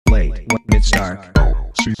late when it's dark.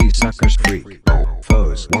 See suckers freak,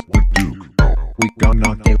 foes what we do. We gon'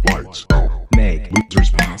 knock their warts, make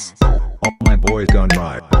losers pass. All my boys gon'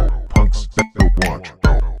 ride, punks better watch.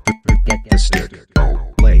 Get the stick,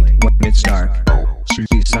 late when it's dark. See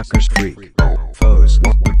suckers freak, foes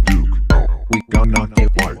what we do. We gon' knock their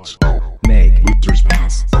warts, make losers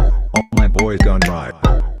pass. All my boys gon' ride,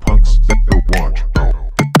 punks better watch.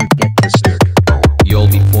 Get the stick. You'll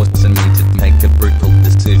be forcing me to make a brutal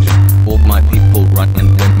decision. All my people run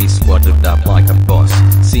and let me squatted up like a boss.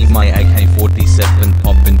 See my AK-47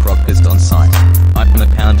 poppin' practiced on sight. I'm a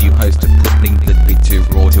pound you host a pudding that'd be too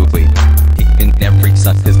raw to eat. Kicking every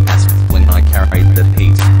sucker's ass when I carry the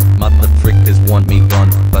heat. Mother frickers want me gone,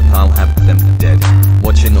 but I'll have them dead.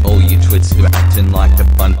 Watching all you twits who acting like a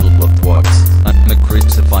bundle of twats. I'm a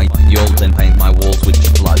crucify y'all and paint my walls with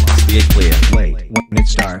your blood. Steer clear. Late when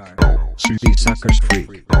it's dark. See suckers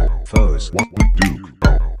freak, foes what we do.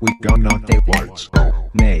 We gon' knock their warts,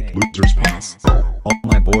 make losers pass. All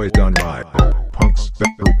my boys gon' ride, punks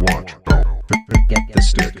better watch. Get the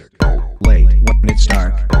stick, late when it's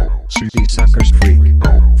dark. See suckers freak,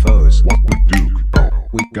 foes what we do.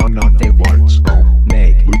 We gon' knock their warts,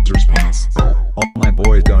 make losers pass. All my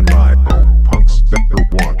boys gon' ride, punks better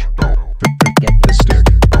watch. Get the stick.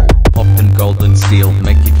 Poppin' gold and steel,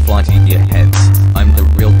 make it fly to your heads. I'm the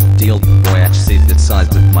real deal, boy, I see the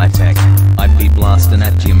size of my tech. I be blasting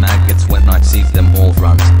at you maggots when I see them all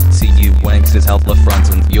run. See you wankers help the front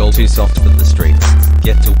and you're too soft for the streets.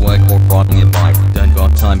 Get to work or ride on your bike, don't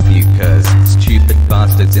got time for you cuz. Stupid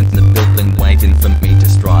bastards in the building waiting for me to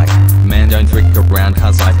strike. Man, don't trick around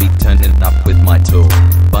cuz I be turning up with my tool.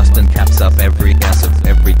 Bustin' caps up every ass of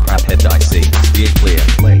every craphead I see. Be clear.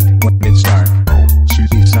 Late when it's dark.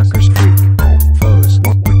 See suckers freak, foes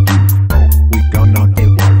what we do. We gon' knock their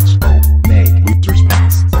warts, make losers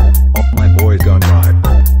pass. All my boys gon' ride,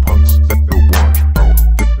 punks better watch.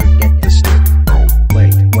 Get the stick,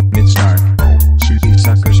 late when it's dark. See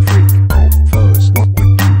suckers freak, foes what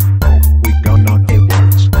we do. We gon' knock their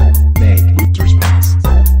warts, make losers pass.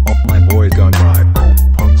 All my boys gon' ride,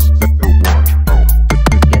 punks better watch.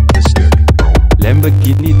 Get the stick.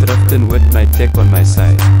 Lamborghini drifting with my tech on my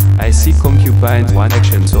side. I see concubines one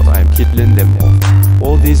action, so I'm killing them off.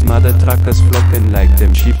 All these mother truckers flocking like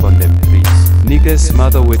them sheep on them trees. Niggas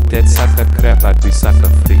smother with that sucker crap, but we sucker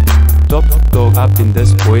free. Top dog up in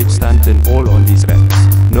this boy, stunting all on these raps.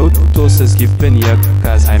 No tosses given here,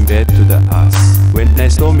 cause I'm bad to the ass. When I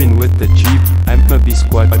storm in with the jeep, I'ma be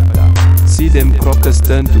squad down. See them crockers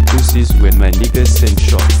turn to pussies when my niggas send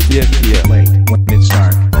shots. Clear. Late when it's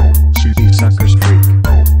dark. See suckers freak,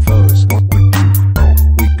 foes what we do.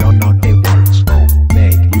 We gon' knock their warts,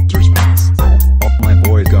 make losers pass. All my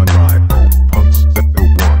boys gon' ride, punks better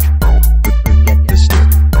watch. Get the stick,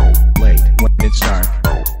 late when it's dark.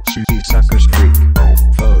 See suckers freak,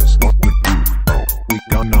 foes what we do. We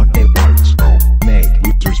gon' knock their warts, make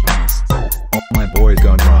losers pass. All my boys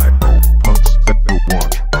gon' ride,